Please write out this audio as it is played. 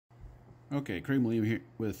Okay, Craig William here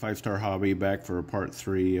with 5-Star Hobby, back for part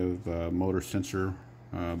 3 of motor sensor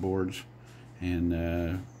boards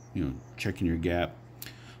and checking your gap.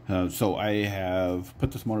 So I have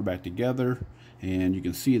put this motor back together, and you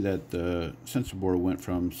can see that the sensor board went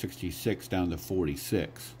from 66 down to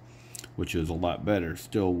 46, which is a lot better.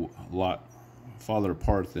 Still a lot farther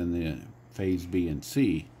apart than the phase B and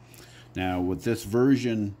C. Now with this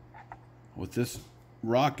version, with this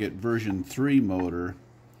Rocket version 3 motor,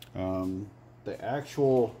 the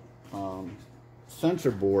actual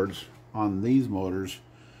sensor boards on these motors,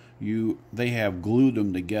 they have glued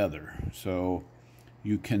them together, so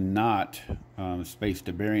you cannot space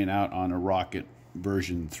the bearing out on a Rocket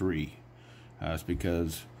version 3. It's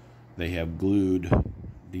because they have glued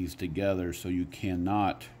these together, so you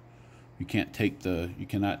cannot take the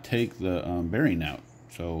bearing out.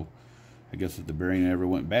 So I guess if the bearing ever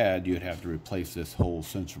went bad, you'd have to replace this whole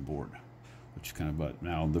sensor board, which is kind of butt.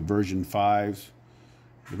 Now the version 5s,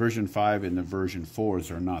 the version 5 and the version 4s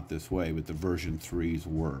are not this way, but the version 3s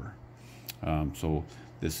were. So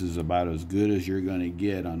this is about as good as you're going to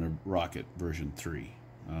get on a Rocket version 3.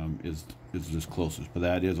 Is this closest, but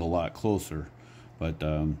that is a lot closer. But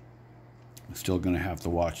still going to have to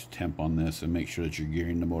watch the temp on this and make sure that you're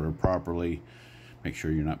gearing the motor properly. Make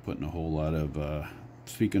sure you're not putting a whole lot of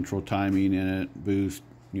speed control timing in it, boost,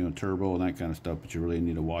 turbo and that kind of stuff, but you really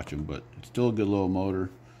need to watch them. But it's still a good little motor,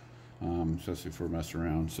 especially for messing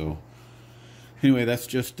around. So anyway, that's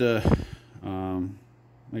just make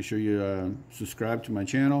sure you subscribe to my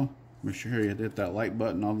channel. Make sure you hit that like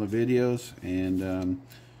button on the videos, and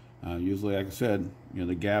usually, like I said,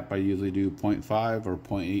 the gap I usually do 0.5 or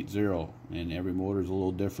 0.80, and every motor is a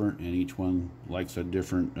little different, and each one likes a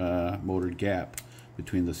different motor gap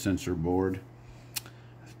between the sensor board,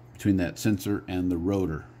 between that sensor and the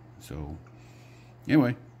rotor. So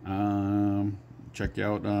anyway, check you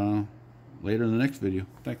out later in the next video.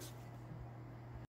 Thanks.